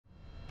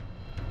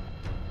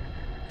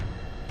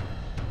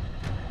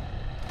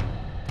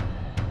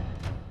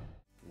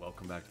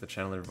back to the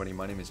channel, everybody.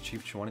 My name is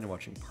Chief Chawani and you're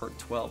watching part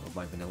 12 of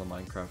my vanilla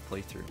Minecraft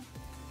playthrough.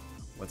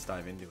 Let's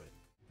dive into it.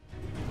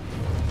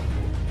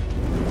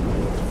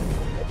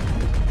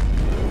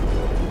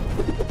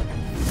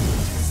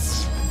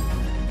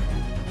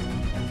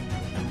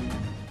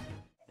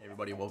 Hey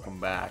everybody, welcome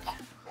back.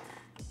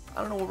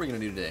 I don't know what we're going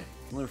to do today.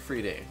 It's another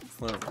free day.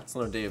 It's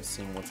another day of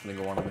seeing what's going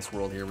to go on in this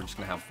world here. We're just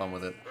going to have fun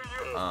with it.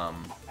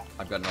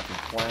 I've got nothing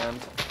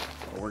planned,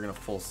 but we're going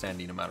to full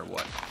sandy no matter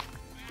what.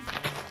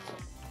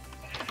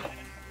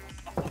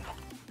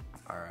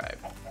 Alright.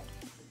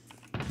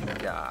 We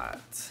got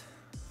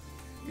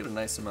a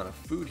nice amount of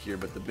food here,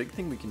 but the big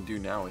thing we can do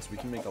now is we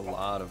can make a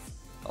lot of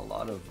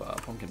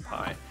pumpkin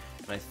pie.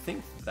 And I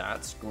think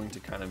that's going to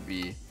kind of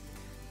be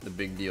the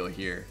big deal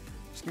here.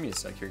 Just give me a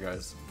sec here,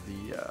 guys.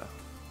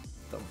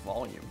 The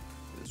volume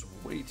is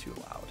way too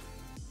loud.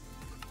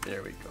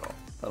 There we go.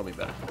 That'll be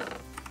better.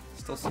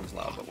 Still seems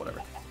loud, but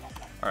whatever.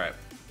 Alright,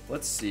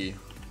 let's see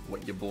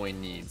what your boy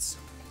needs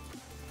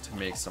to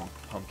make some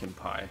pumpkin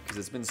pie, because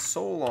it's been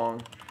so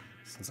long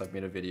since I've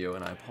made a video,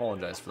 and I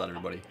apologize for that,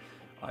 everybody.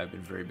 I've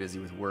been very busy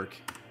with work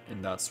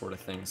and that sort of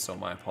thing, so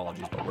my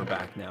apologies, but we're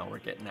back now. We're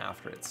getting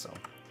after it, so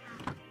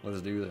let's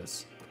do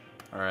this.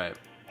 Alright,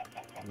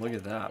 look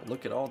at that.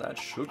 Look at all that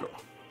sugar.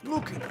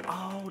 Look at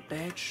all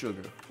that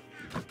sugar.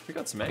 We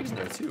got some eggs in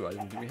there too. I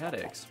didn't think we had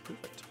eggs.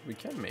 Perfect. We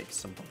can make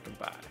some pumpkin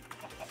pie.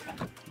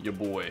 Your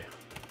boy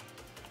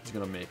is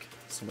gonna make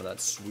some of that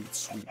sweet,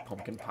 sweet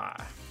pumpkin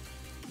pie.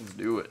 Let's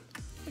do it.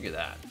 Look at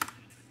that.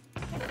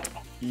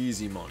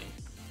 Easy money.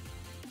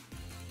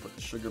 Put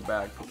the sugar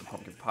back, put the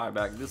pumpkin pie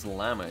back. This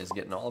llama is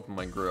getting all up in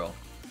my grill.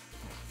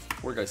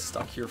 Poor guy's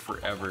stuck here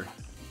forever.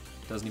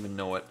 Doesn't even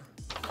know it.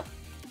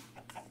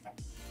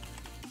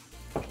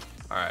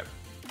 Alright,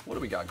 what do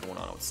we got going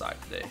on outside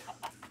today?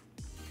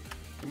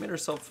 We made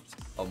ourselves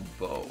a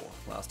bow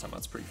last time.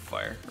 That's pretty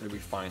fire. Where did we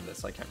find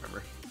this? I can't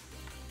remember.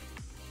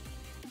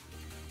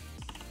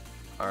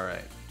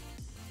 Alright.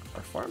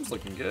 Our farm's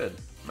looking good.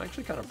 I'm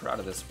actually kind of proud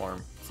of this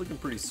farm. It's looking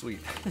pretty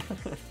sweet.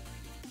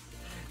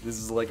 This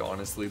is like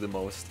honestly the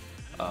most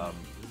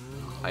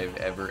I've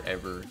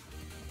ever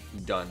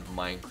done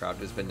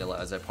Minecraft as vanilla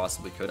as I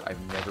possibly could.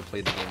 I've never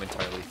played the game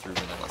entirely through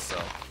vanilla,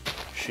 so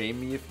shame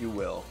me if you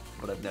will,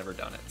 but I've never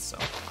done it, so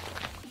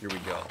here we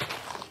go.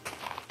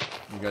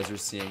 You guys are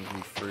seeing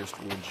the first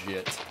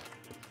legit,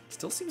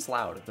 still seems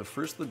loud, the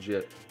first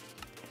legit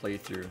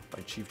playthrough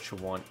by Chief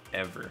Chawani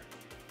ever.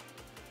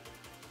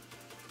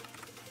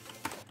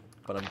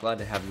 But I'm glad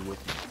to have you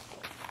with me.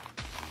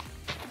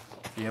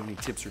 If you have any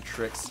tips or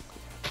tricks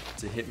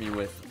to hit me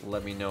with,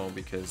 let me know,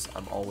 because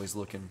I'm always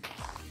looking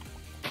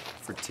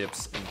for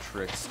tips and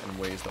tricks and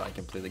ways that I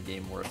can play the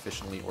game more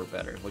efficiently or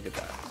better. Look at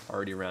that.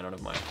 Already ran out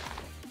of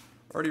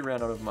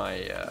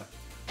my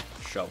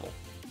shovel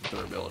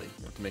durability.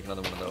 I have to make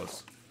another one of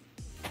those.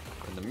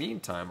 In the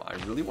meantime, I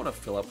really want to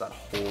fill up that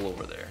hole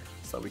over there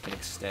so that we can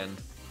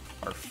extend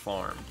our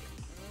farm.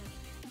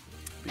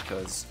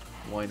 Because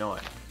why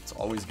not? It's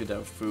always good to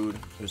have food.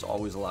 There's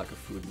always a lack of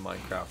food in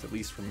Minecraft, at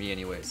least for me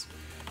anyways,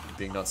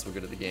 being not so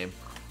good at the game.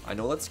 I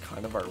know that's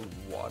kind of our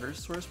water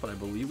source, but I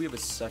believe we have a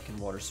second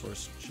water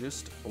source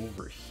just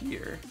over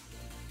here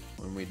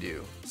when we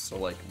do. So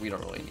like, we don't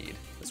really need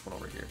this one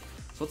over here.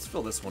 So let's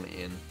fill this one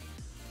in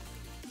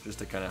just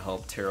to kind of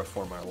help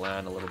terraform our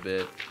land a little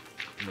bit,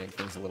 make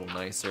things a little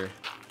nicer.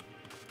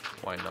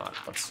 Why not?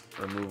 Let's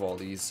remove all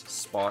these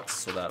spots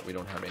so that we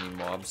don't have any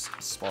mobs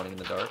spawning in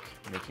the dark,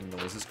 making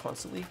noises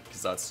constantly,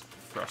 because that's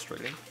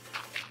frustrating.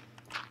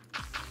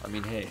 I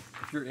mean, hey,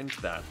 if you're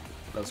into that,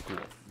 that's cool,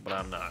 but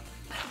I'm not.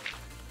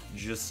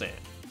 Just saying.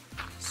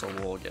 So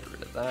we'll get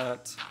rid of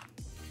that.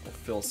 We'll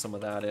fill some of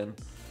that in.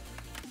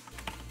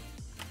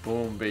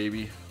 Boom,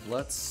 baby.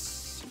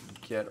 Let's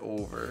get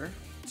over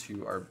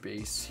to our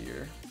base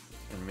here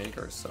and make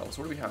ourselves,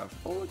 what do we have?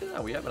 Oh, look at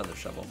that, we have another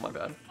shovel. My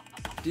bad.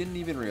 Didn't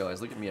even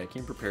realize. Look at me, I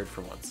came prepared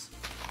for once.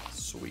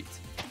 Sweet.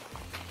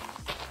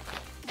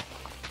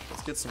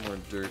 Let's get some more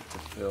dirt to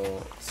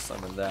fill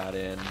some of that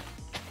in,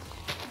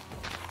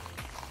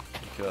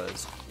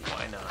 because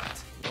why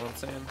not? You know what I'm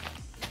saying?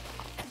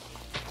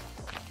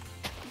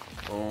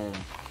 Boom.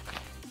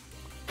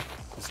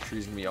 This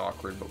tree's gonna be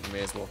awkward, but we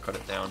may as well cut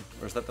it down.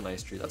 Or is that the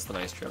nice tree? That's the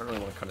nice tree. I don't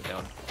really want to cut it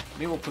down.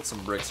 Maybe we'll put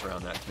some bricks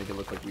around that to make it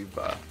look like we've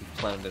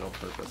planned it on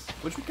purpose.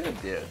 Which we kind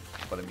of did,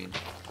 but I mean,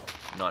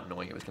 not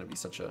knowing it was gonna be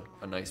such a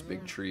nice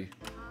big tree.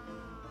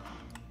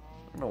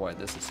 I don't know why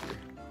this is here.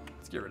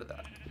 Let's get rid of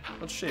that.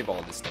 Let's shave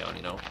all this down,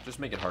 you know? Just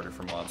make it harder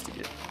for mobs to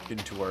get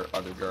into our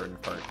other garden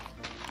part.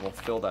 We'll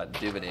fill that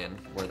divot in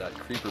where that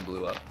creeper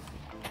blew up.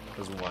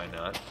 Because why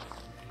not?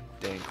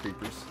 Dang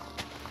creepers.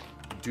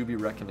 Do be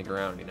wrecking the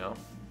ground, you know?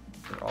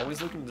 They're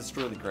always looking to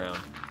destroy the ground.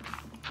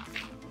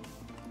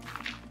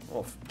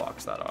 We'll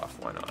box that off,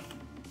 why not?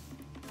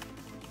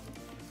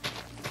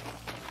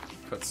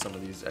 Cut some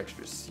of these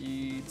extra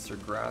seeds or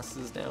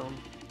grasses down.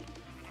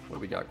 What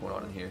do we got going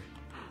on in here?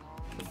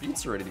 The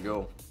beets are ready to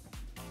go.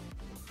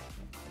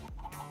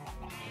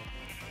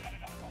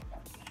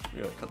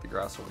 We gotta cut the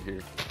grass over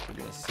here, for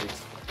goodness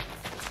sakes.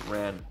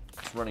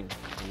 It's running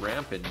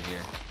rampant in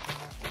here.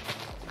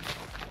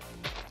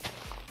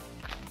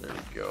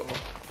 go.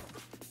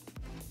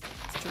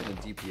 Let's turn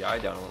the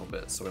DPI down a little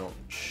bit so we don't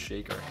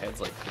shake our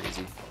heads like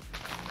crazy.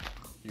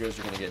 You guys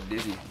are gonna get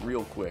dizzy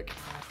real quick.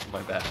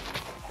 My bad.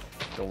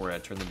 Don't worry, I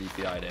turned the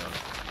DPI down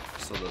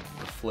so the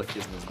flick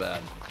isn't as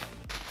bad.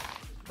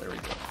 There we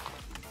go.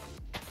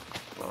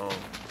 Boom.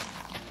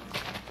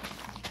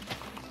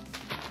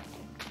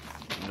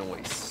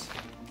 Nice.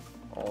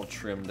 All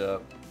trimmed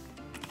up.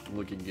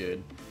 Looking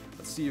good.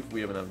 Let's see if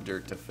we have enough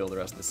dirt to fill the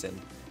rest of this in.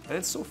 And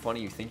it's so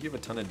funny, you think you have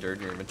a ton of dirt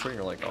in your inventory, and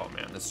you're like, oh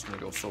man, this is gonna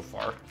go so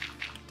far.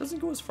 It doesn't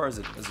go as far as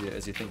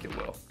you think it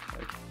will.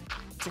 Like,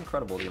 it's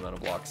incredible the amount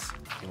of blocks,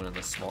 even in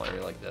a small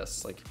area like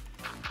this. Like,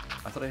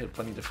 I thought I had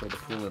plenty to fill the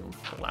pool in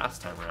the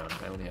last time around.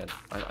 I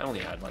only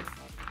had like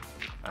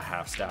a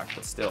half stack,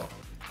 but still,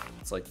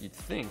 it's like you'd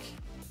think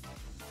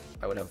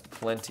I would have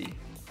plenty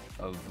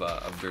of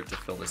dirt to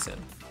fill this in,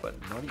 but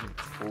not even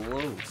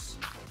close.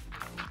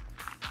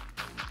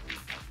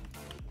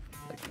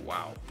 Like,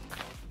 wow.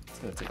 It's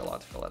gonna take a lot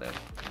to fill that in.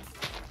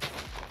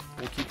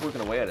 We'll keep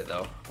working away at it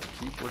though.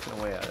 We'll keep working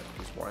away at it,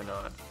 because why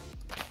not?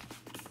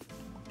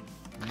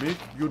 Make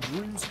your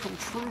dreams come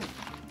true.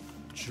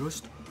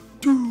 Just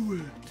do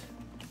it.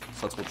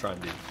 So that's what we'll try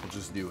and do. We'll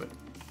just do it.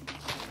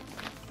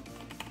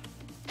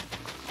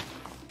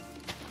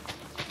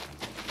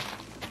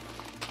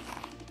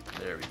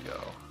 There we go.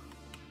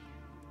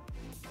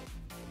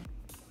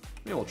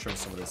 Maybe we'll trim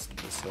some of this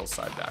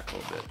hillside back a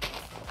little bit.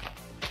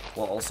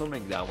 We'll also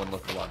make that one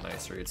look a lot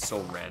nicer. It's so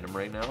random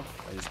right now.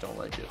 I just don't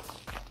like it.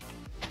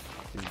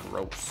 It's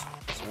gross.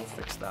 So we'll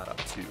fix that up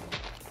too.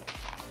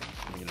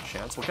 When we get a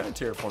chance. We'll kind of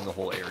terraform the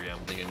whole area, I'm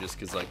thinking, just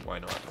because, like, why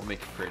not? We'll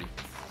make it pretty.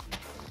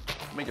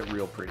 We'll make it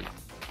real pretty.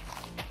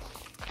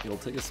 It'll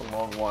take us a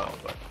long while,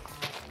 but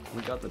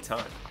we got the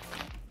time.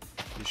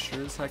 We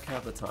sure as heck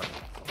have the time.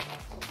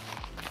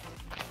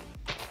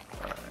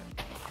 Alright.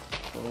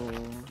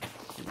 Boom.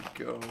 Here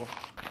we go.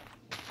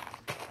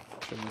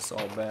 Trim this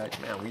all back.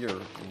 Man, we are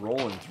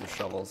rolling through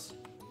shovels.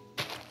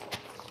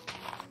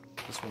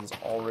 This one's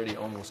already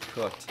almost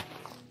cooked.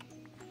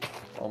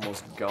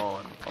 Almost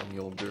gone on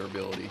the old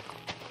durability.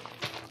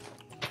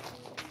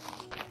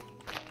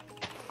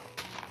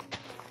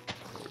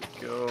 There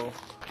we go.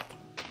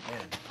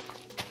 Man.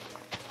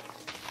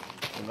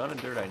 The amount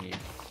of dirt I need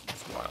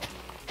is wild.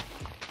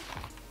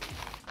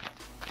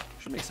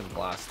 Should make some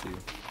glass too.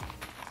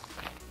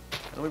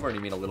 I know we've already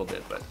made a little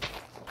bit, but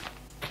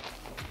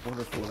I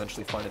wonder if we'll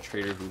eventually find a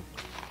trader who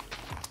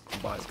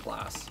buys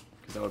glass.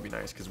 Because that would be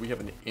nice, because we have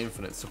an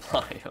infinite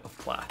supply of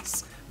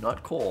glass.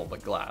 Not coal,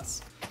 but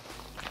glass.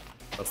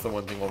 That's the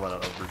one thing we'll run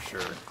out of for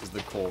sure, is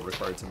the coal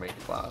required to make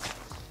the glass.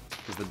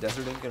 Because the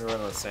desert ain't gonna run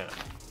out of sand.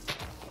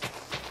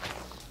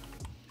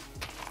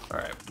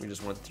 Alright, we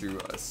just went through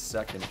a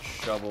second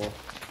shovel.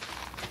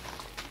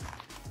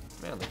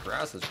 Man, the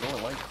grass is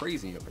growing like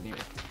crazy up in here.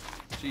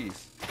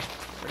 Jeez.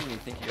 I didn't even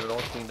think you got it all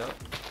cleaned up.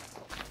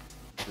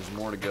 There's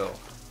more to go.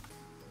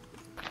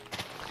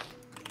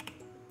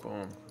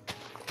 Boom.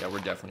 Yeah, we're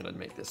definitely gonna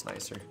make this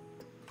nicer.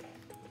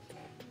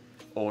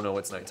 Oh no,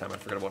 it's nighttime. I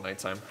forgot about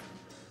nighttime.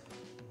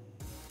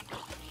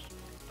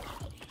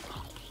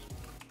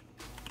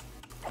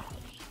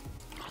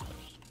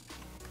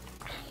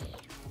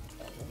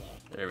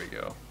 There we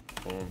go.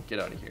 Boom. Get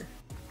out of here,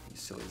 you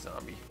silly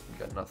zombie. You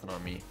got nothing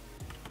on me.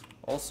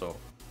 Also,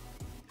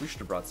 we should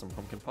have brought some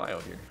pumpkin pie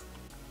out here.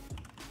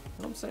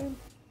 You know what I'm saying?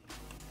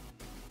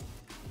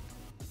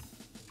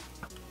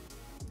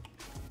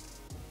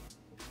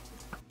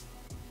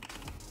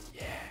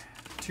 Yeah.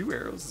 2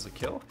 arrows is a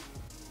kill.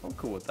 I'm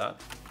cool with that.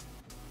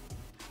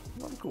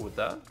 I'm cool with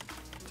that.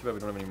 Too bad we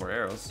don't have any more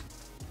arrows.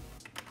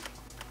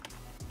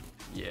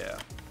 Yeah.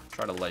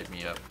 Try to light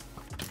me up.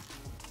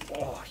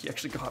 Oh, he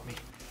actually got me.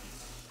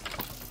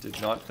 Did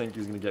not think he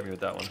was going to get me with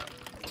that one.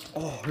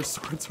 Oh, his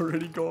sword's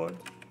already gone.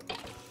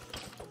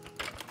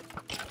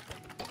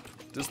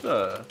 Does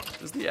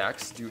the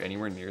axe do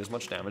anywhere near as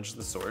much damage as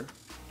the sword?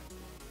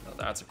 Now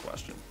that's a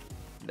question.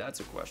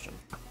 That's a question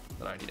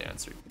that I need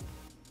answered.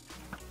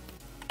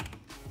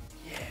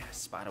 Yeah,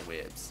 spider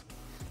webs.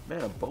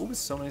 Man, a bow is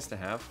so nice to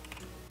have.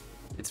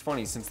 It's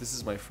funny, since this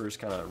is my first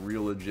kind of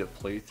real legit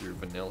playthrough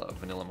vanilla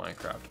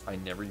Minecraft, I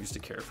never used to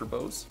care for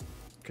bows,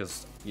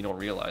 because you don't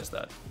realize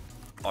that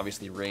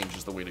obviously range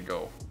is the way to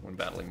go when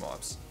battling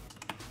mobs.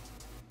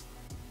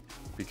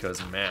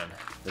 Because man,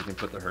 they can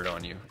put the hurt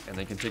on you, and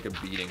they can take a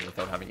beating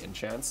without having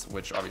enchants,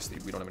 which obviously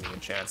we don't have any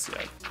enchants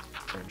yet,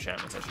 or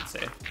enchantments I should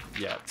say,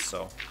 yet,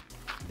 so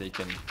they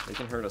can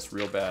hurt us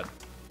real bad.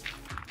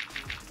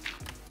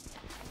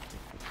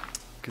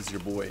 Because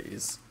your boy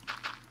is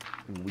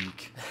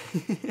weak.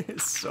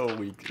 It's so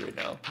weak right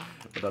now,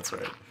 but that's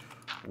right.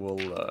 We'll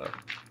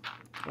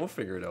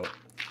figure it out.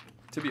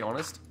 To be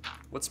honest,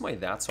 what's my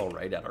that's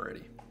alright at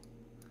already?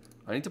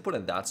 I need to put a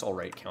that's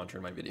alright counter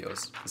in my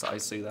videos, because I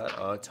say that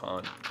a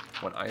ton.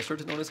 When I start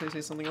to notice I say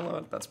something a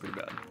lot, that's pretty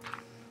bad.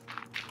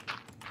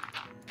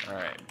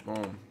 Alright,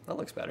 boom. That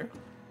looks better.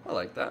 I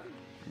like that.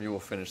 Maybe we'll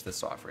finish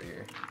this off right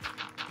here.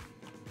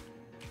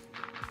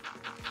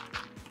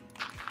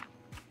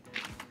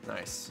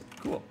 Nice.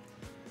 Cool.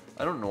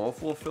 I don't know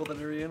if we'll fill that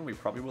area in. We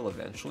probably will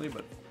eventually,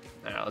 but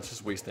Nah, let's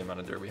just waste the amount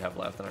of dirt we have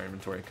left in our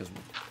inventory, because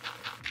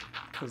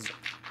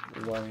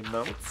why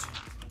not?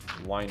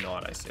 Why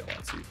not, I say a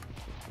lot, see.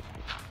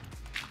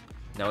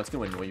 Now it's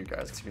going to annoy you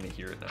guys, because you're going to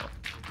hear it now.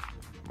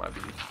 Might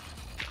be.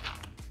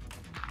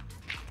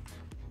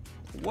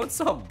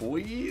 What's up,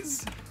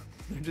 boys?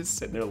 They're just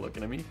sitting there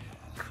looking at me.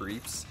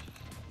 Creeps.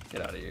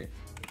 Get out of here.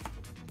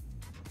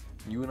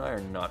 You and I are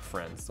not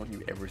friends. Don't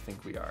you ever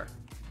think we are.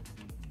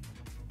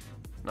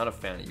 Not a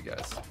fan of you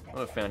guys.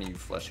 Not a fan of you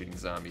flesh-eating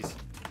zombies.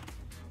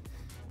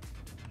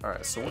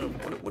 Alright, so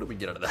what did we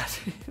get out of that?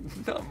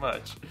 Not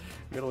much.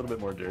 We got a little bit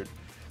more dirt.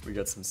 We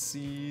got some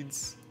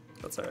seeds.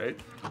 That's alright.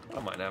 I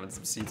don't mind having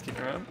some seeds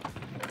kicking around.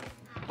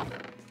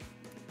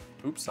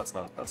 Oops, that's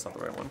not the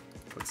right one.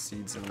 Put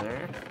seeds in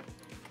there.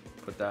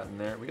 Put that in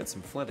there. We got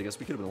some flint. I guess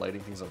we could have been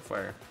lighting things on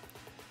fire.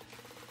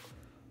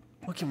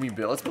 What can we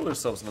build? Let's build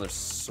ourselves another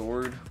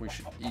sword. We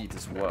should eat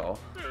as well.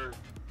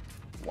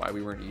 Why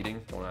we weren't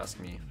eating? Don't ask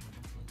me.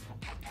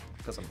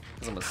 Because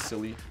I'm a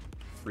silly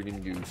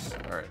friggin' goose.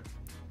 Alright.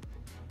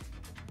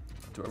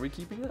 Are we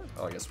keeping that?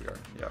 Oh, I guess we are.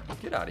 Yeah.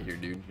 Get out of here,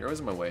 dude. You're always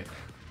in my way.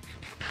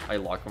 I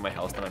locked him in my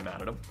house, then I'm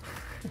mad at him.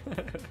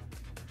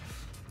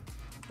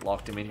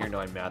 Locked him in here, now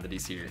I'm mad that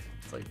he's here.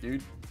 It's like,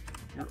 dude,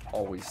 you're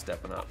always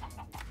stepping up.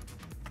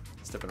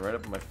 Stepping right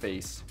up in my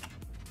face.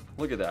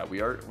 Look at that. We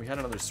had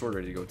another sword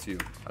ready to go too.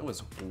 I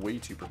was way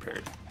too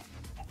prepared.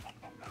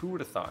 Who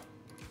would have thought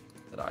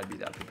that I'd be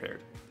that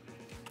prepared?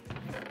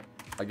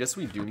 I guess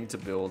we do need to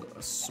build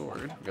a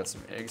sword. We got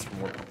some eggs for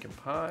more pumpkin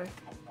pie.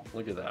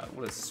 Look at that.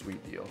 What a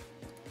sweet deal.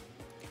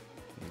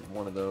 Need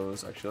one of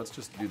those. Actually, let's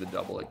just do the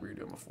double like we were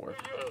doing before.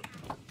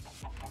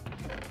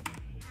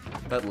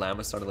 That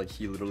llama sounded like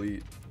he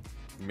literally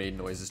made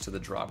noises to the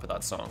drop of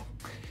that song.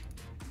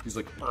 He's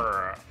like,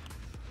 "Arr."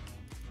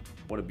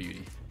 What a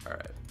beauty.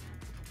 Alright.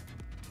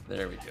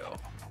 There we go.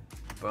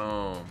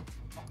 Boom.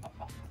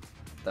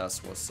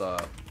 That's what's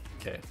up.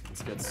 Okay,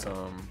 let's get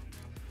some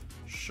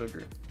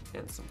sugar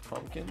and some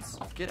pumpkins.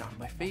 Get out of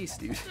my face,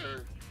 dude.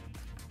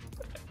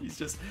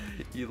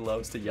 He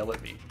loves to yell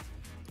at me.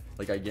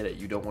 Like, I get it,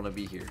 you don't want to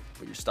be here,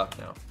 but you're stuck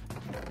now.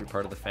 You're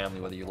part of the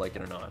family whether you like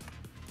it or not.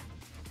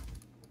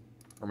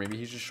 Or maybe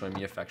he's just showing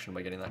me affection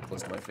by getting that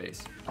close to my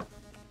face.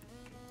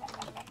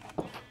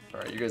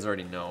 Alright, you guys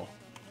already know.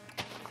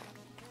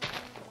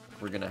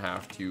 We're gonna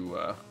have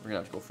to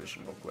go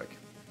fishing real quick.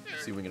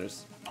 See if we can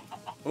just...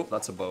 Oh,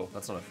 that's a bow.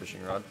 That's not a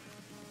fishing rod.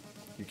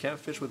 You can't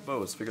fish with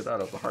bows. Figured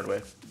that out the hard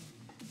way.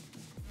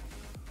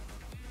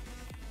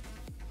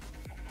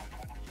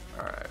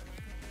 Alright.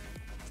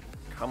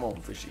 Come on,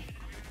 fishy.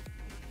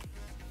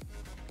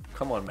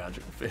 Come on,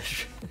 magical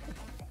fish.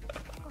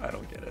 I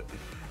don't get it.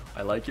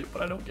 I like it,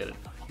 but I don't get it.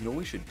 You know what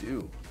we should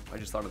do? I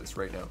just thought of this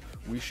right now.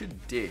 We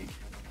should dig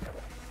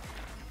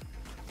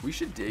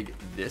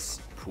this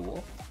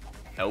pool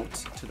out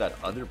to that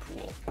other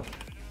pool.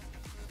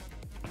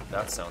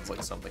 That sounds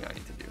like something I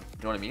need to do.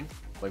 You know what I mean?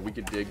 Like, we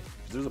could dig,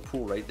 because there's a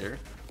pool right there.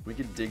 We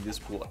could dig this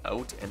pool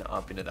out and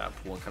up into that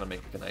pool and kind of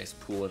make like a nice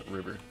pool and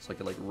river, so I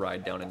could like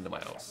ride down into my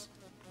house.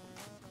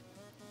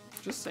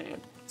 Just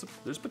saying.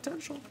 There's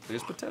potential.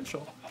 There's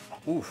potential.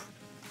 Oof.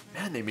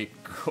 Man, they make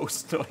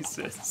ghost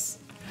noises.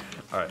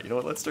 Alright, you know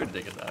what? Let's start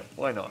digging that.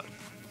 Why not?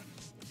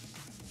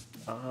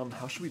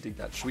 How should we dig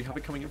that? Should we have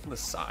it coming in from the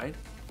side?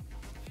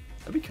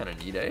 That'd be kind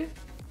of neat, eh?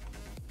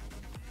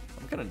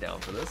 I'm kind of down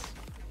for this.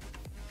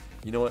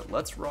 You know what?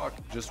 Let's rock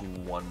just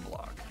one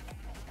block.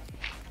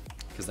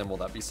 Because then will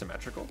that be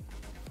symmetrical?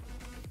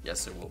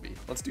 Yes, it will be.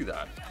 Let's do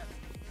that.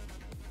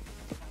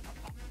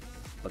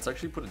 Let's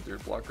actually put a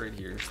dirt block right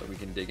here so that we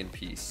can dig in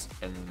peace,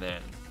 and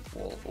then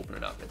we'll open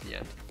it up at the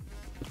end.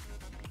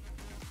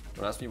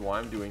 Don't ask me why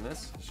I'm doing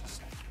this. It's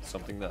just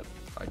something that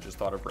I just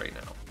thought of right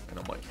now. And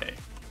I'm like, hey,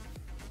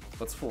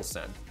 let's full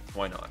send.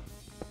 Why not?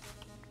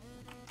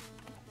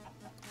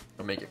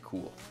 I'll make it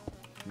cool.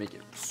 Make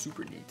it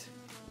super neat.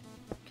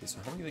 Okay, so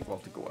how do you think we'll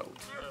have to go out?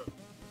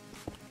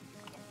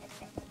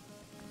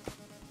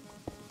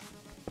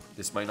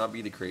 This might not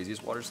be the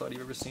craziest water slide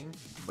you've ever seen,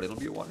 but it'll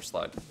be a water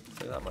slide. I'll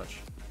tell you that much.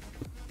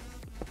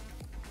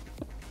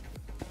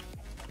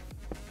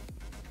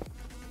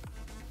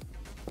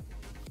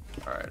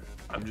 Alright,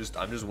 I'm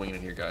just winging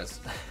it here, guys.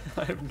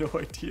 I have no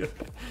idea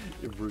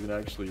if we're gonna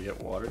actually hit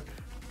water,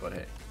 but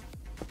hey,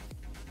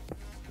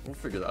 we'll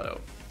figure that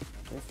out.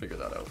 We'll figure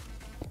that out.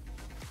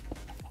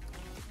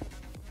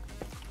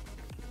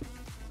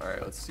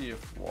 Alright, let's see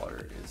if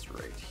water is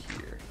right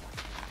here.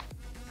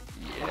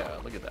 Yeah,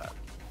 look at that.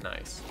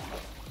 Nice.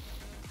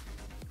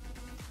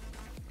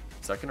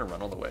 Is that gonna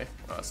run all the way?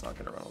 Oh, it's not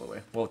gonna run all the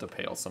way. We'll have to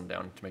pale some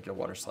down to make it a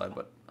water slide,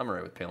 but I'm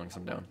alright with paling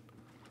some down.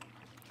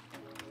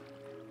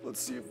 Let's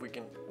see if we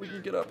can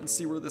get up and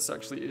see where this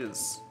actually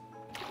is.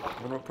 I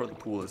wonder what part of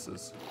the pool this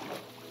is.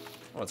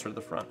 Oh, it's right at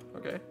the front.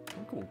 Okay,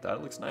 I'm cool with that.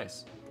 It looks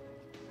nice.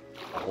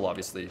 We'll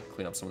obviously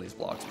clean up some of these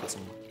blocks,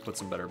 put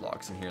some better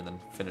blocks in here, and then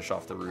finish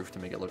off the roof to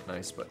make it look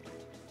nice, but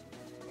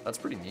that's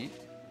pretty neat.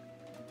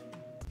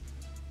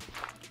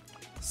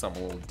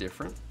 Something a little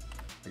different.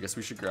 I guess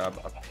we should grab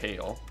a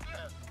pail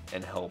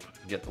and help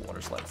get the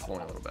water slide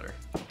flowing a little better.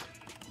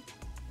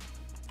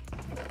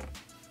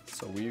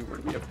 So where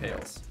do we have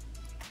pails?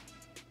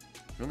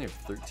 We only have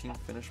 13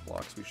 finished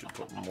blocks. We should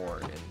put more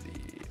in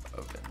the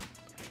oven.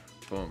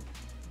 Boom.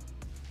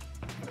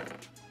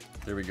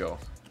 There we go.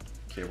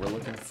 Okay, we're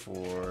looking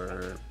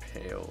for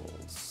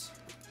pails,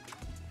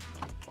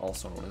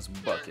 also known as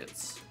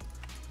buckets.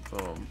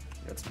 Boom.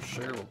 We got some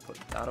sugar. We'll put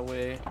that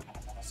away.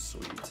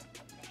 Sweet.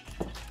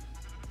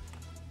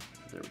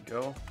 There we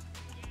go.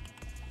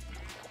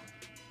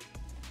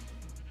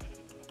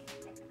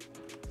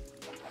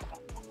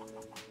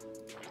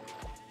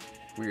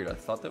 Weird. I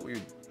thought that we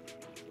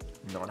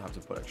would not have to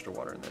put extra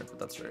water in there, but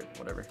that's right.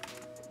 Whatever.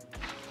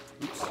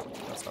 Oops.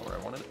 That's not where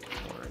I wanted it.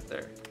 I want it right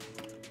there.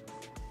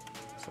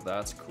 So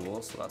that's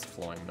cool. So that's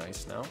flowing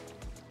nice now.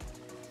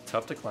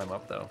 Tough to climb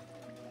up though.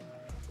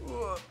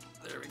 Ooh,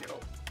 there we go.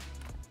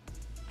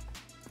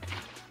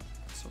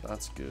 So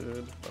that's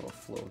good. That'll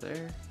flow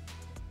there.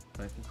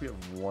 And I think we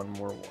have one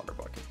more water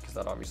bucket because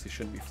that obviously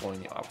shouldn't be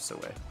flowing the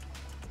opposite way.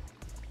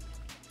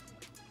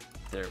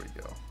 There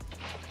we go.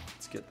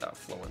 Let's get that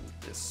flowing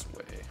this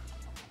way.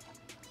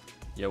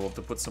 Yeah, we'll have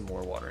to put some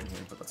more water in here,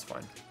 but that's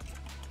fine.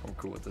 I'm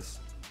cool with this.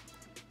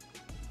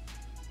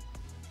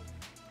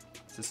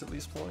 Is this at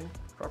least flowing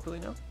properly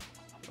now?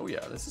 Oh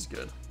yeah, this is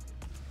good.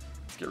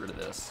 Let's get rid of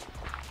this.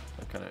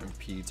 That kind of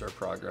impedes our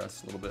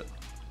progress a little bit.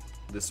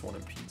 This one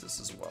impedes us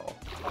as well.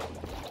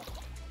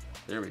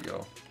 There we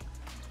go.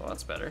 Well,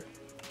 that's better.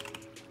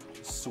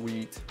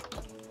 Sweet.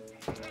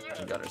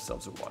 We got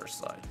ourselves a water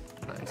slide.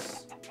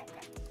 Nice.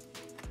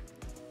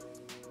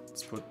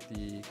 Let's put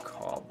the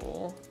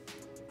cobble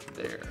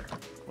there.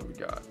 What do we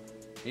got?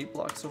 8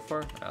 blocks so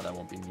far? Ah, that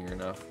won't be near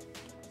enough.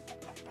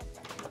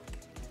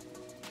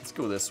 Let's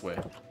go this way.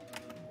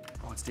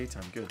 Oh, it's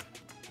daytime. Good.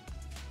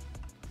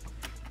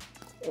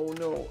 Oh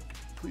no!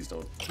 Please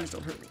don't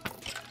hurt me.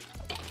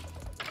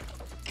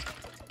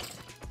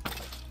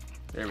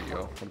 There we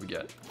go. What do we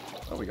get?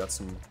 Oh, we got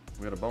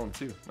a bone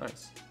too.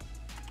 Nice.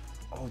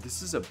 Oh,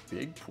 this is a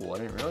big pool. I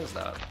didn't realize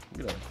that.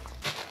 I'm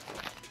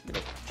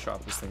gonna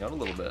chop this thing out a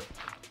little bit.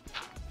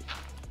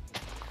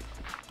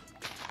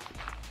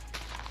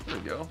 There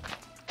we go.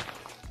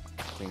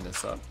 Clean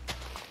this up.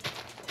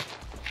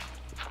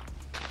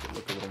 Make it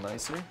look a little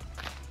nicer.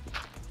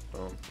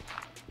 Boom.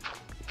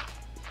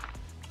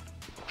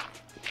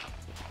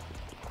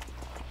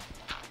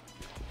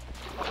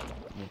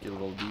 Make it a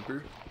little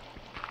deeper.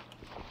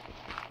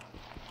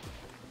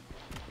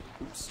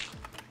 Oops.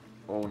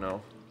 Oh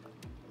no.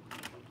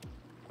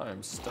 I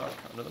am stuck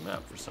under the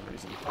map for some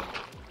reason.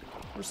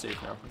 We're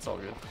safe now. It's all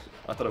good.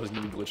 I thought I was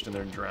gonna be glitched in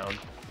there and drowned.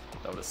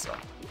 That would have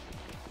sucked.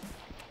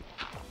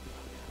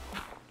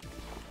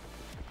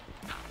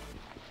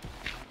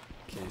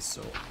 Okay,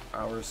 so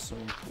our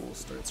swimming pool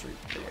starts right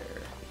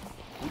there.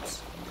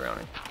 Oops, I'm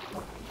drowning.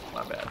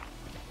 My bad.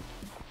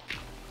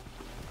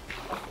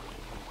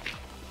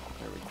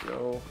 There we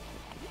go.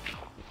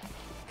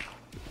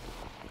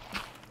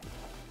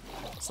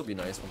 This will be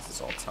nice once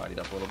it's all tidied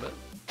up a little bit.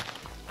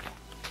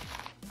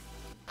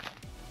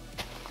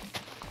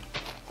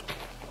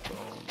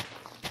 Boom.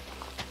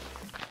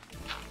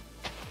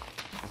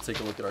 We'll take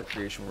a look at our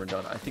creation when we're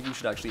done. I think we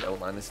should actually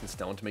outline this in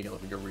stone to make it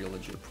look like a real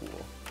legit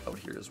pool out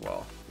here as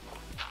well.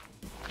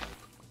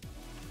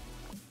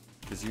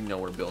 Because you know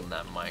we're building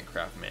that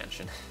Minecraft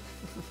mansion.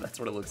 That's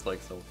what it looks like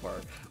so far.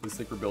 Looks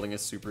like we're building a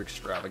super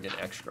extravagant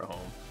extra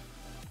home.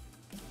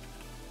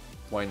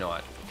 Why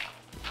not?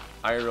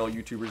 IRL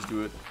YouTubers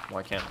do it.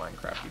 Why can't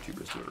Minecraft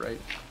YouTubers do it,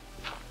 right?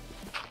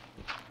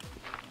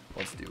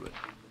 Let's do it.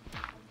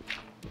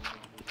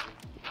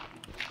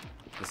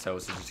 This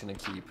house is just gonna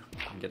keep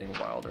getting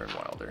wilder and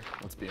wilder.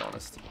 Let's be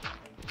honest.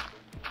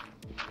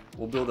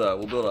 We'll build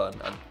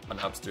an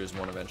upstairs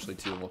one eventually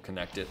too, and we'll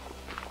connect it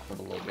with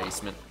a little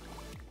basement.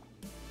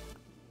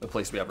 The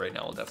place we have right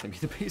now will definitely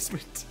be the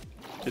basement.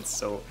 It's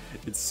so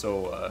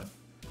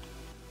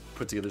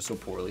put together so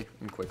poorly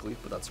and quickly,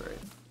 but that's alright.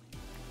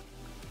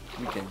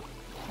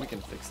 We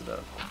can fix it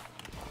up.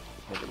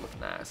 Make it look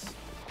nice.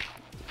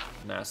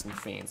 Nice and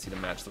fancy to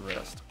match the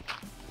rest.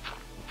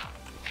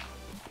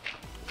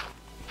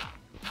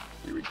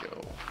 Here we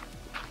go.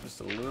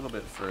 Just a little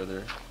bit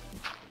further.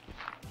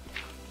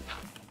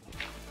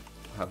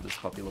 Have this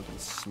puppy looking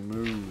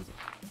smooth.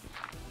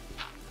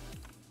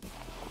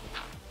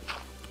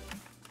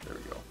 There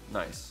we go.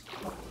 Nice.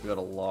 We got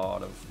a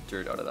lot of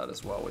dirt out of that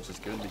as well, which is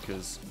good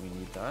because we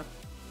need that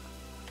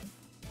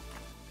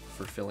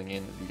for filling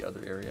in the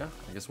other area.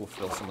 I guess we'll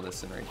fill some of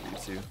this in right here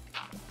too.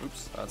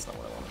 Oops, that's not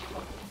what I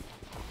wanted.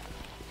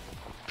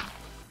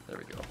 There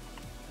we go.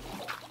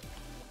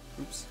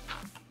 Oops.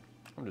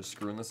 I'm just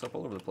screwing this up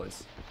all over the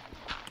place.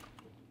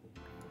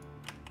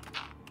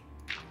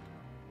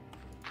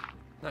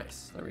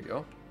 Nice, there we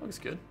go. Looks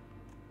good.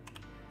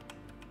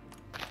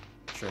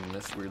 Trim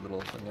this weird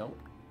little thing out.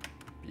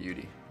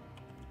 Beauty.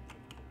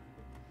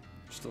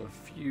 Still a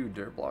few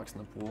dirt blocks in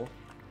the pool.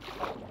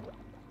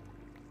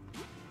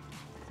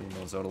 Clean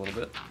those out a little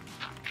bit.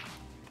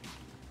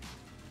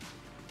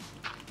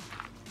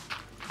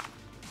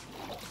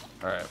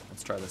 Alright,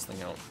 let's try this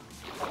thing out.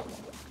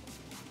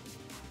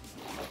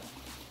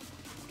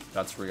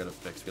 That's where we gotta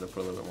fix. We gotta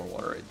put a little bit more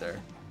water right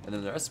there. And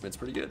then the rest of it's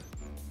pretty good.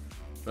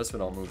 The rest of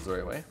it all moves the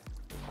right way.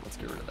 Let's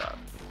get rid of that.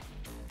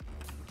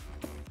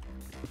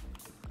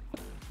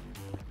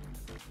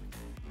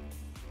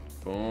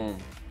 Boom.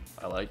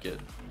 I like it.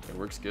 It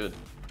works good.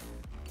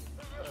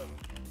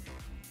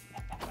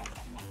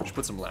 We should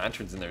put some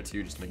lanterns in there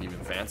too, just to make it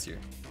even fancier.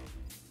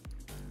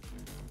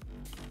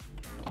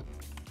 I'm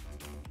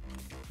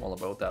all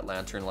about that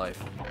lantern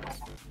life.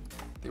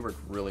 They work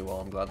really well.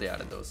 I'm glad they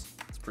added those.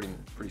 It's pretty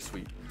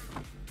sweet.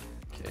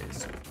 Okay,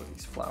 so we'll put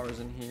these flowers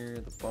in here,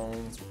 the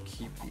bones, we'll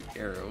keep the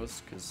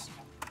arrows, because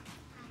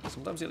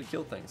sometimes you gotta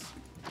kill things.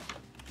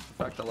 It's the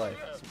fact of life.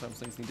 Sometimes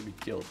things need to be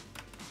killed.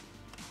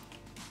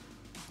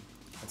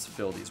 Let's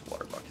fill these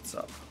water buckets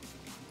up.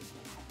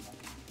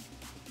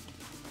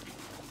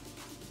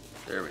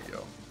 There we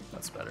go.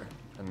 That's better.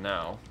 And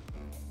now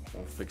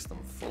we'll fix them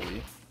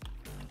fully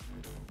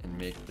and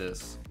make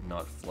this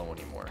not flow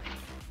anymore.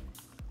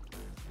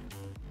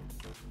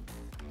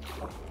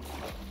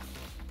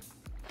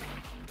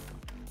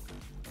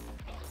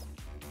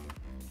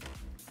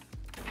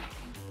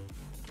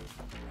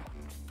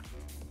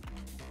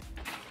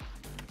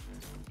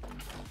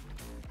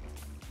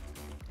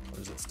 Or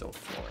is it still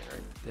flowing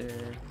right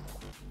there?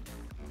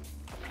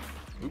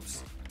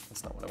 Oops,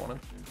 that's not what I wanted.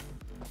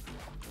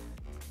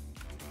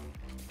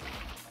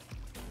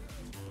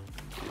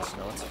 Okay, so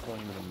now it's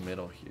flowing in the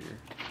middle here.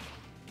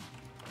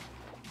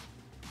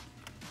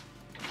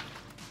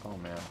 Oh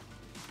man.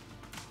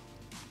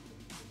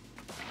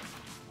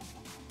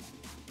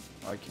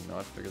 I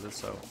cannot figure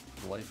this out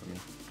for the life of me.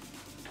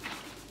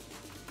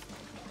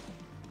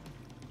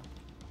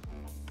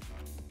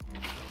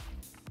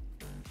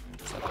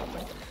 Is that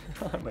helping?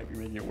 I might be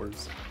making it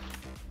worse.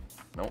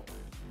 Nope.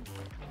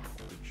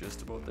 We're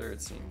just about there,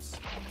 it seems.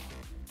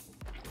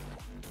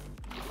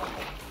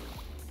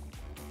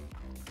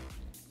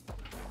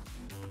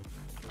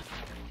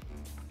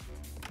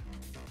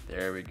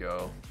 There we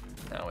go.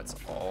 Now it's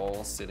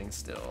all sitting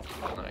still.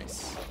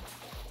 Nice.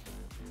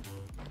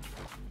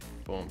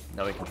 Boom.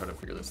 Now we can try to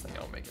figure this thing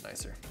out and make it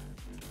nicer.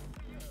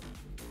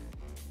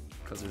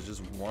 Because there's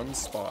just one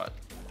spot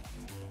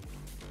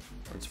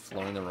where it's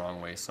flowing the wrong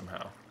way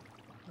somehow.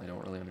 I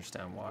don't really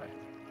understand why.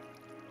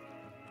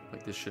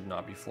 Like, this should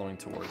not be flowing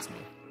towards me.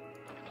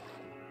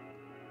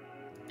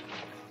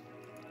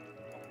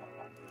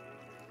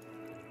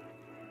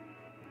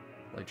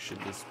 Like,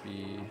 should this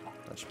be...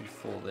 that should be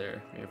full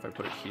there. Maybe if I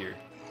put it here.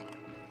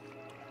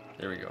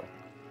 There we go.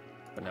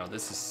 But now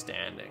this is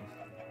standing.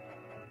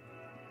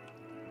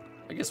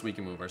 I guess we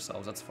can move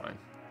ourselves, that's fine.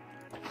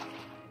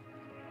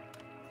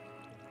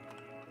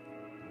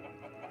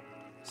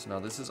 So now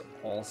this is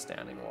all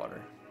standing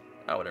water.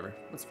 Ah, whatever,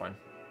 that's fine.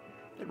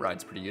 It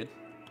rides pretty good.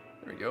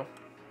 There we go.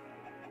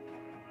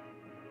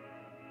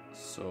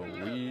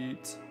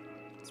 Sweet.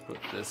 Let's put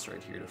this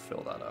right here to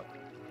fill that up.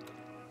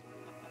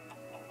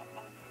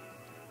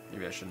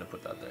 Maybe I shouldn't have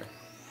put that there.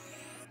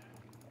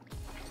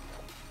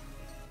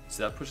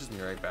 See, that pushes me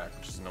right back,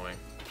 which is annoying.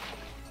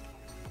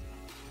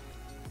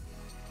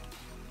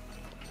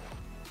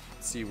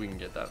 Let's see if we can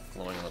get that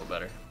flowing a little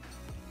better.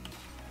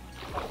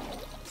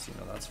 See,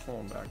 now that's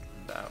flowing back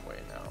that way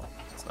now.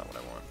 That's not what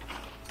I want.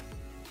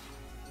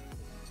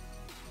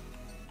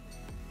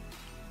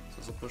 So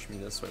this will push me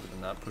this way, but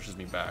then that pushes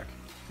me back.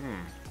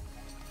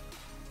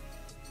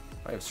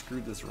 I have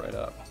screwed this right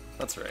up.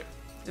 That's right.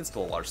 It's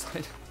still a water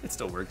slide. It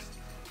still works.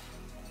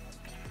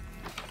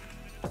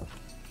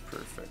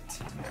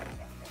 Perfect.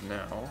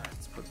 Now,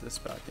 let's put this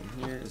back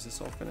in here. Is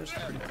this all finished?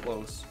 Pretty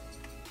close.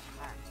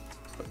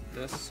 Put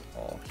this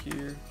all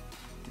here.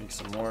 Make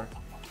some more.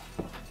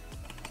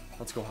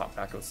 Let's go hop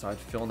back outside,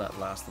 fill in that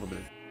last little bit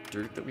of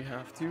dirt that we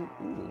have to.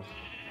 Ooh,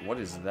 what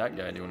is that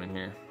guy doing in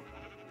here?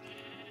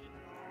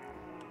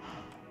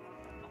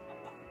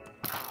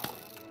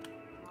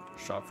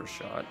 Shot for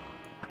shot.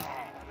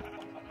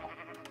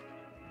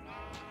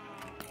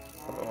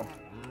 Uh-oh.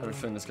 I have a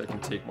feeling this guy can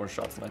take more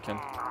shots than I can.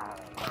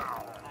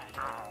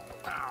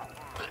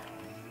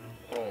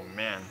 Oh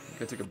man, that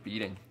guy took a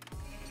beating.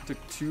 He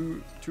took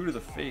two to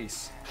the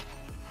face.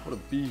 What a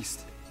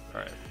beast.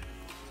 Alright.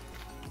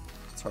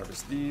 Let's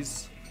harvest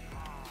these.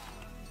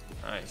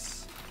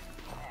 Nice.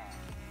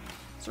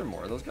 Is there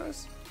more of those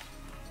guys?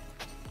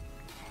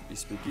 Be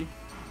spooky.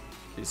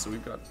 Okay, so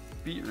we've got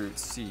beetroot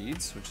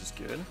seeds, which is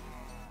good.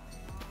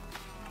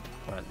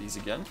 Plant these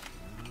again.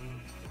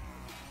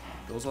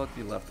 Those will have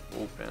to be left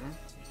open.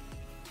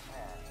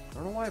 I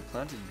don't know why I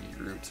planted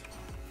beetroot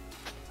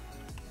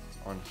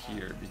on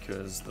here,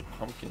 because the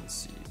pumpkin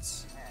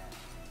seeds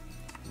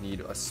need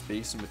a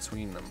space in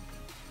between them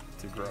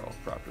to grow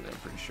properly, I'm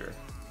pretty sure.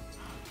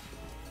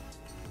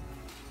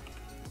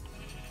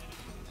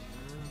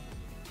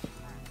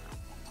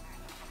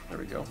 There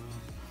we go.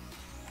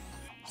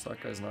 So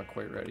that guy's not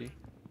quite ready.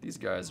 These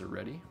guys are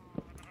ready.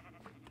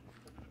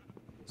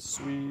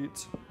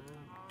 Sweet.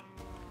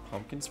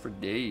 Pumpkins for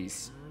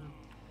days.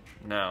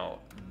 Now,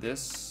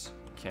 this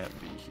can't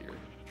be here.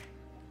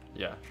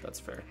 Yeah, that's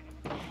fair.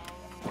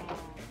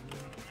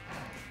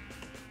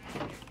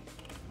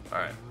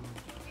 Alright.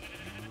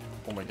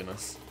 Oh my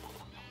goodness.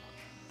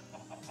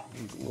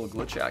 A little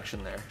glitch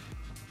action there.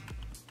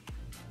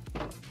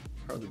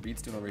 How are the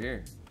beets doing over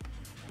here?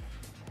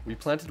 We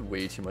planted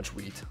way too much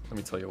wheat. Let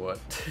me tell you what.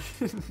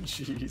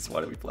 Jeez,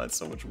 why did we plant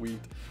so much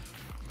wheat?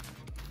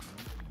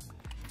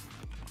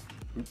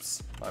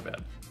 Oops, my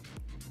bad.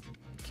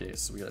 Okay,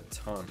 so we got a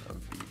ton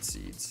of beet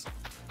seeds.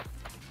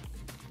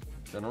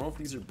 I don't know if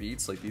these are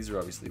beets, like these are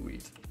obviously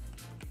wheat.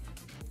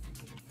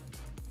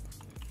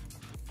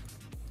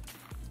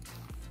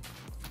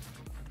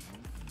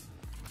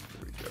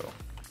 There we go.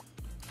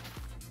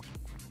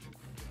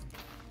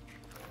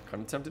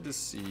 Kind of tempted to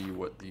see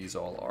what these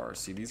all are.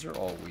 See, these are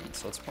all wheat,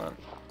 so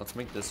let's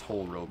make this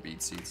whole row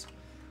beet seeds.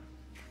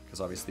 Because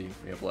obviously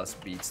we have less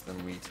beets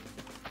than wheat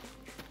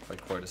by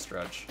quite a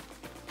stretch.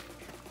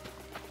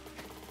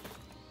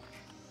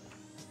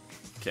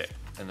 Okay,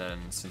 and then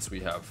since we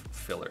have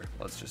filler,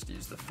 let's just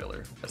use the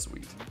filler as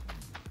wheat.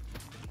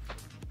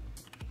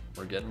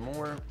 We're getting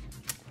more.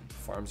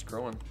 Farm's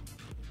growing.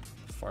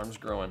 Farm's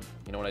growing.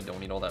 You know what? I don't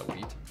need all that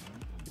wheat.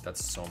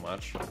 That's so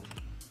much. You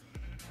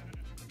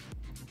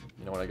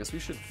know what? I guess we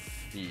should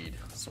feed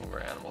some of our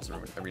animals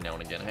every now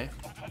and again, hey?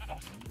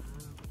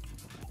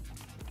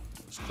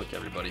 Just click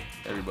everybody.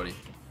 Everybody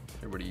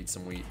eat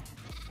some wheat.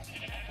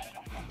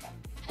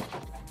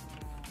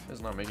 It's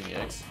not making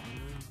eggs.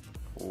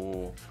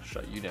 Oh,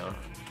 shut you down.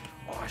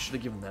 Oh, I should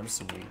have given them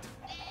some wheat.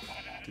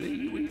 Do they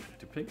eat wheat?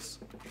 Do pigs?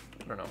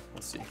 I don't know.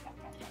 Let's see.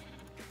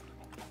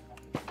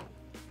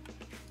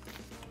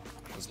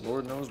 Because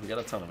Lord knows we got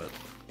a ton of it.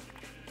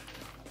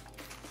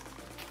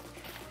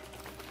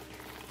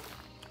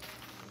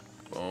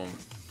 Boom.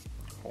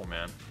 Oh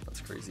man,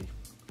 that's crazy.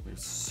 We have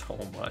so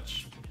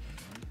much.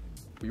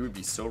 We would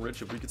be so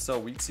rich if we could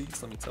sell wheat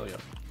seeds, let me tell you.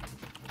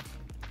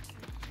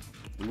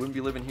 We wouldn't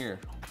be living here.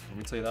 Let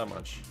me tell you that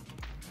much.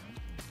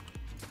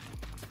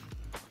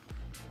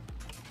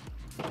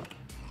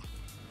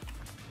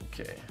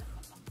 Okay.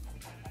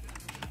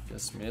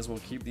 Guess may as well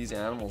keep these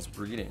animals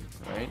breeding,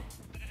 right?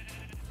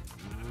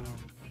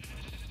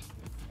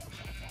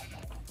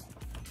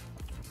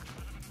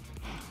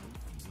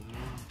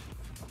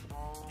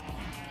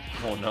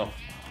 Oh no,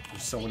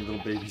 there's so many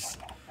little babies.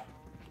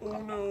 Oh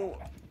no,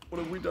 what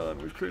have we done?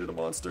 We've created a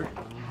monster.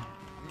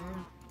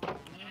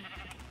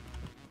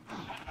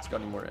 It's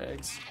got any more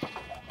eggs?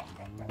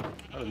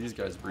 How do these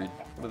guys breed?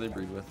 What do they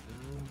breed with?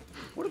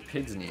 What do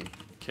pigs need?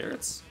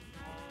 Carrots?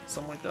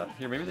 Something like that?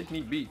 Here, maybe they can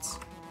eat beets.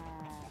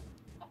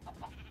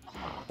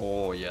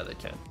 Oh yeah, they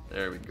can.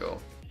 There we go.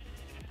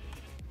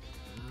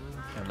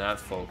 And that,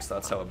 folks,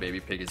 that's how a baby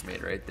pig is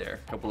made right there.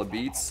 A couple of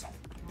beets,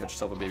 you got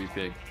yourself a baby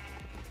pig.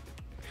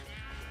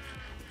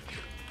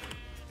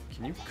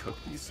 Can you cook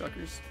these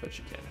suckers? Bet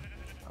you can.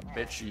 I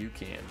bet you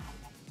can.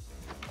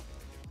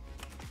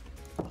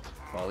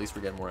 Well, at least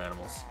we're getting more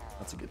animals.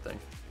 That's a good thing.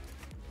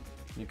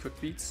 Can you cook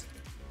beets?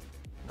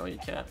 No, you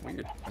can't.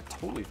 Weird. I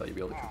totally thought you'd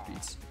be able to cook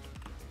beets.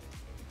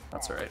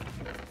 That's alright.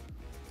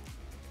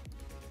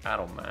 I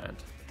don't mind.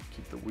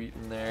 Keep the wheat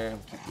in there.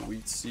 Keep the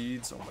wheat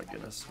seeds. Oh my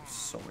goodness.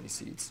 So many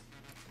seeds.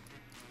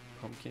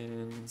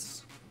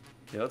 Pumpkins.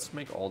 Okay, let's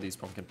make all these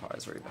pumpkin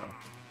pies right now.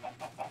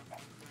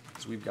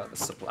 Because we've got the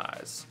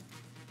supplies.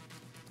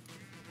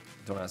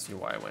 Don't ask me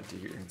why I went to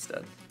here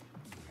instead.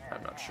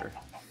 I'm not sure.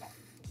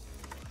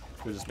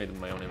 Could have just made it in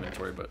my own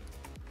inventory, but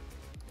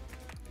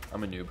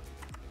I'm a noob.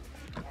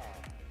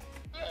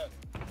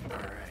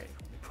 Alright,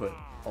 put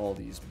all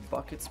these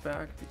buckets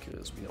back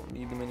because we don't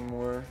need them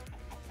anymore.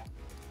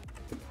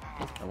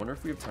 I wonder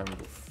if we have time to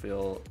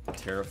go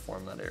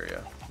terraform that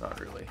area. Not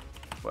really,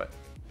 but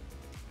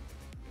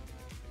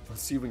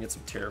let's see if we can get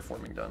some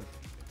terraforming done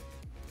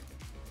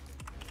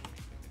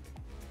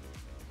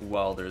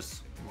while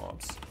there's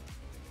mobs.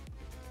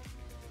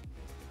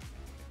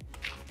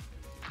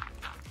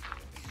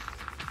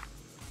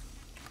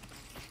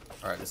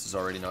 Alright, this is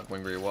already not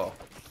going very well.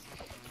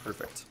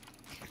 Perfect.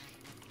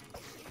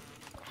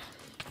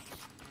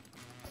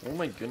 Oh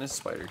my goodness,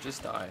 spider,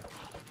 just die.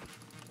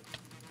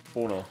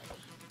 Oh no.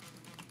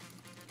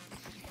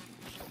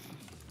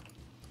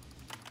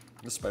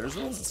 The spiders are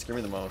the ones that scare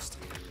me the most.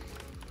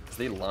 Because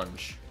they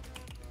lunge.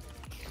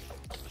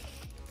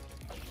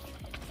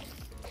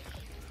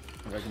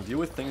 Like, I can deal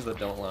with things that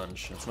don't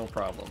lunge. It's no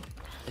problem.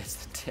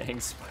 It's the dang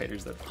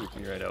spiders that freak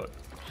me right out.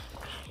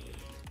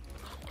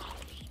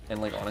 And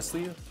like,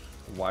 honestly,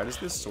 why does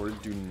this sword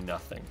do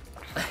nothing?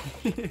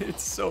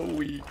 It's so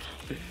weak.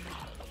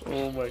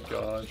 Oh my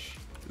gosh.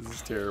 This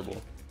is terrible.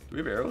 Do we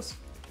have arrows?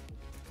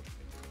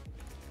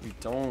 We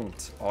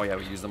don't. Oh yeah,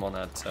 we use them on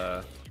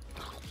that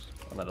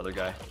other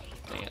guy.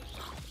 Dang it.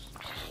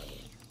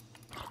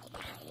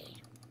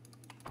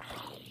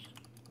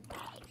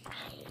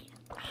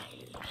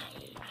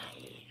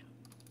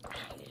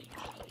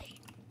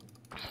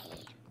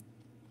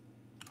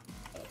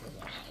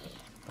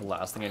 The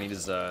last thing I need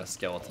is a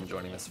skeleton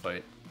joining this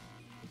fight.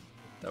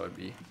 That would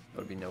be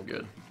no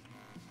good.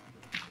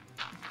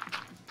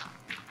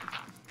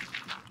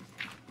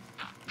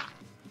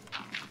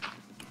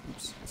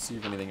 Oops. Let's see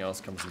if anything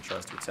else comes and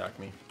tries to attack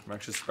me. I'm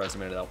actually surprised I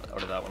made it out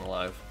of that one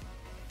alive.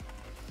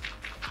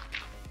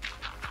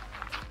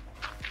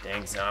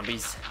 Dang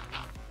zombies.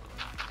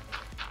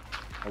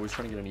 Always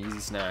trying to get an easy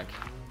snack.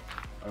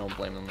 I don't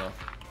blame them though.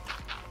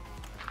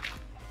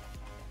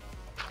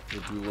 They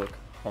do look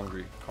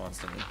hungry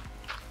constantly.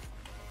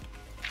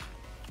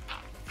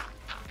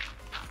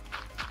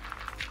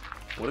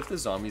 What if the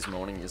zombies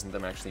moaning isn't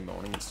them actually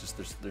moaning, it's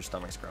just their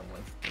stomachs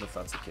grumbling? What if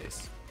that's the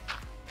case?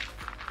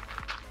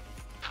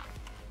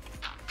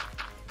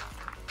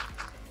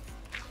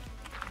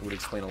 It would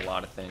explain a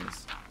lot of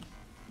things.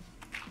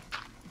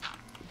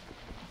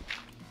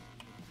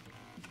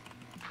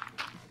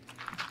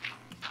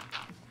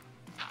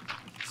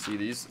 See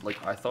these?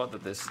 Like, I thought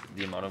that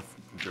the amount of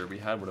dirt we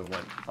had would have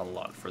went a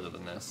lot further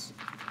than this.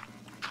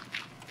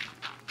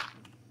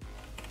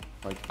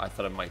 Like, I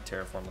thought it might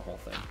terraform the whole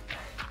thing.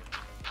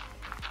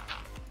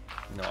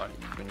 Not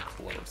even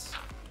close.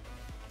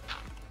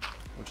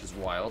 Which is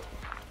wild,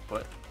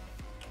 but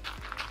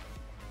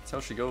that's how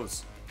she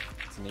goes.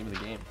 It's the name of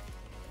the game.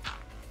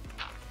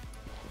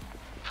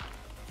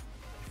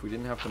 If we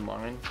didn't have to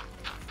mine,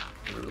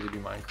 would it really be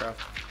Minecraft?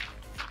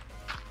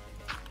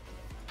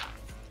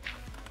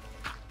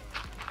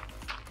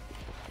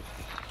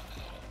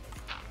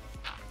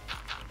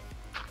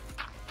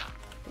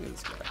 Look at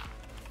this guy.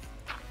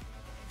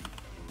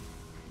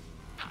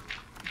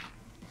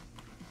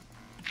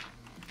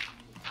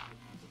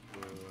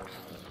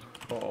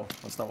 Oh,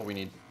 that's not what we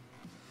need.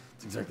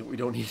 That's exactly what we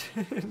don't need.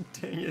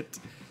 Dang it.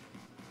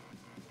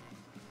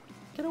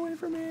 Get away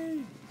from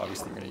me.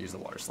 Obviously, we're going to use the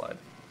water slide.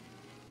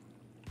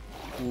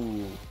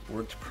 Ooh,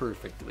 worked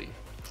perfectly.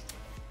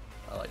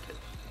 I like it.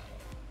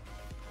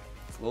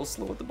 It's a little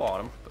slow at the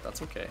bottom, but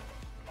that's okay.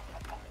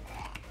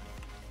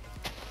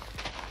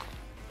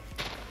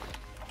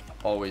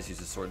 Always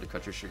use a sword to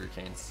cut your sugar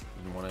canes.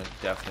 You want to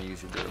definitely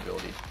use your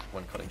durability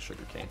when cutting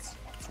sugar canes.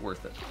 It's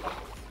worth it.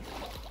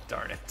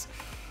 Darn it.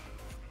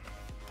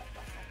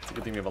 It's a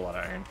good thing we have a lot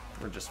of iron.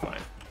 We're just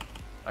fine.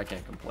 I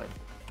can't complain.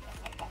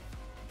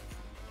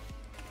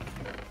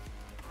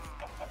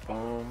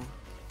 Boom.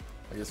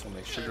 I guess we'll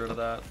make sugar out of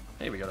that.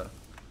 Hey, we got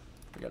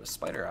a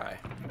spider eye.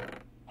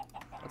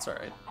 That's all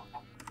right.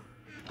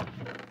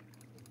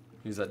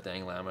 Use that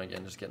dang llama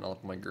again, just getting all up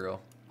on my grill.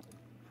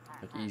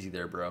 Like, easy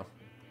there, bro.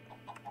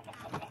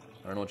 I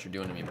don't know what you're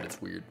doing to me, but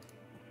it's weird.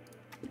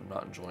 I'm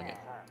not enjoying it.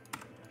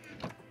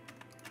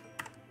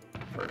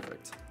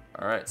 Perfect.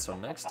 All right, so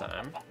next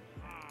time,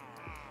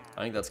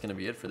 I think that's going to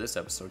be it for this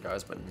episode,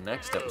 guys. But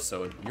next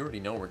episode, you already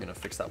know we're going to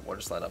fix that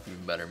water slide up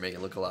even better, make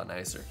it look a lot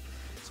nicer.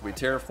 So we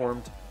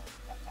terraformed,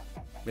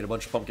 made a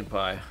bunch of pumpkin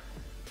pie.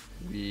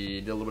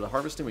 We did a little bit of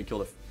harvesting. We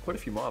killed quite a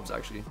few mobs,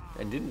 actually,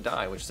 and didn't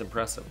die, which is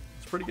impressive.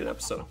 It's a pretty good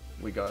episode.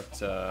 We got,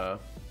 yeah,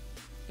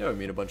 we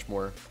made a bunch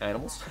more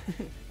animals.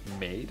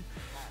 Made.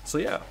 So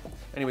yeah,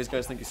 anyways,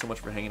 guys, thank you so much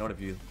for hanging out. If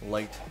you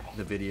liked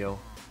the video,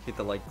 hit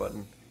the like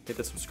button, hit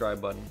the subscribe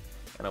button,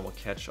 and I will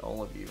catch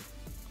all of you,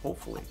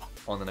 hopefully,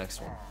 on the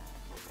next one.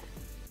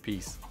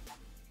 Peace.